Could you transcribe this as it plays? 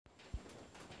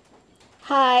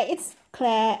Hi, it's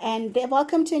Claire, and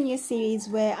welcome to a new series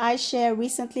where I share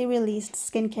recently released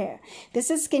skincare.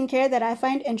 This is skincare that I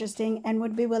find interesting and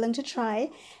would be willing to try,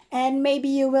 and maybe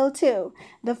you will too.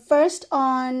 The first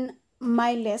on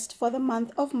my list for the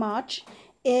month of March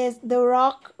is the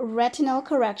Rock Retinol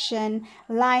Correction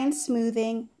Line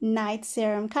Smoothing Night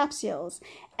Serum Capsules.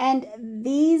 And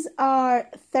these are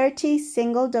 30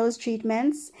 single dose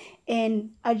treatments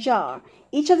in a jar.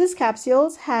 Each of these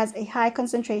capsules has a high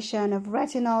concentration of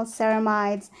retinol,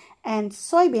 ceramides, and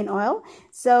soybean oil.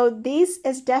 So this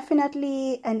is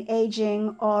definitely an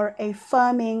aging or a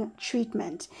firming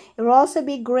treatment. It will also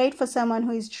be great for someone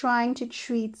who is trying to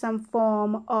treat some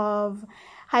form of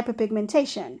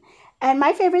hyperpigmentation. And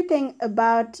my favorite thing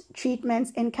about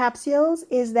treatments in capsules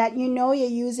is that you know you're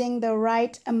using the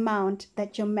right amount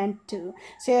that you're meant to.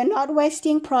 So you're not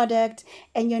wasting product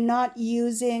and you're not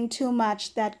using too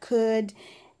much that could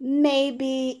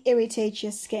maybe irritate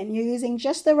your skin. You're using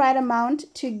just the right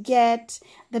amount to get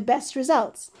the best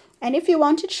results. And if you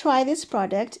want to try this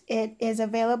product, it is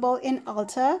available in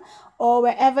Ulta or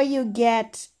wherever you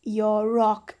get your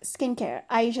Rock skincare.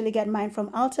 I usually get mine from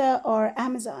Ulta or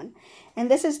Amazon. And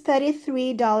this is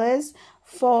 $33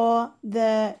 for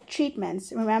the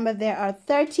treatments. Remember, there are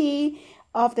 30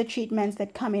 of the treatments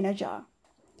that come in a jar.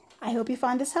 I hope you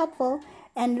found this helpful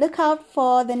and look out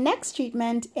for the next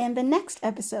treatment in the next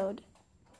episode.